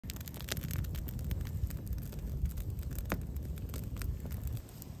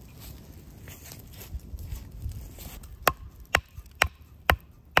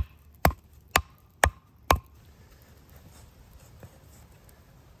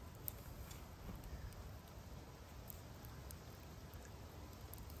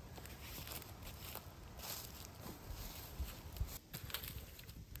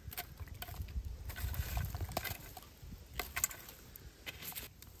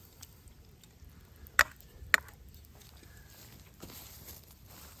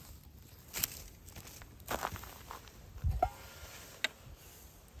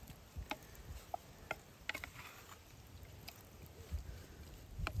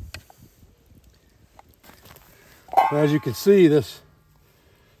As you can see, this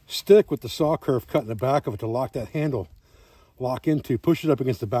stick with the saw curve cut in the back of it to lock that handle lock into, push it up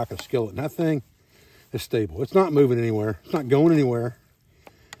against the back of the skillet, and that thing is stable. It's not moving anywhere. It's not going anywhere.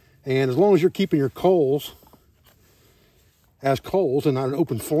 And as long as you're keeping your coals as coals and not an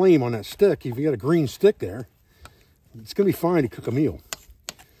open flame on that stick, if you got a green stick there, it's going to be fine to cook a meal.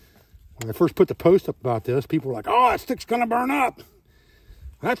 When I first put the post up about this, people were like, oh, that stick's going to burn up.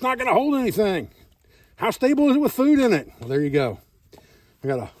 That's not going to hold anything. How stable is it with food in it? Well, there you go. I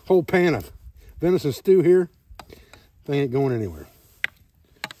got a whole pan of venison stew here. Thing ain't going anywhere.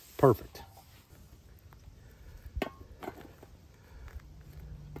 Perfect.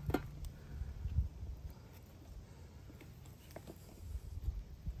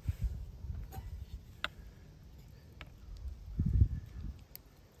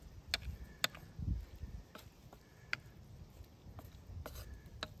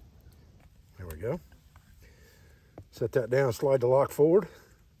 There we go. Set that down, slide the lock forward,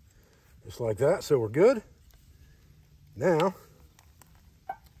 just like that, so we're good. Now,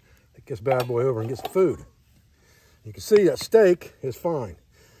 take this bad boy over and get some food. You can see that steak is fine.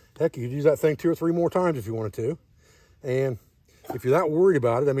 Heck, you could use that thing 2 or 3 more times if you wanted to. And if you're that worried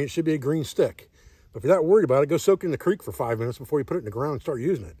about it, I mean, it should be a green stick. But if you're that worried about it, go soak it in the creek for 5 minutes before you put it in the ground and start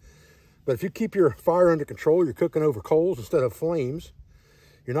using it. But if you keep your fire under control, you're cooking over coals instead of flames,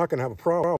 you're not going to have a problem.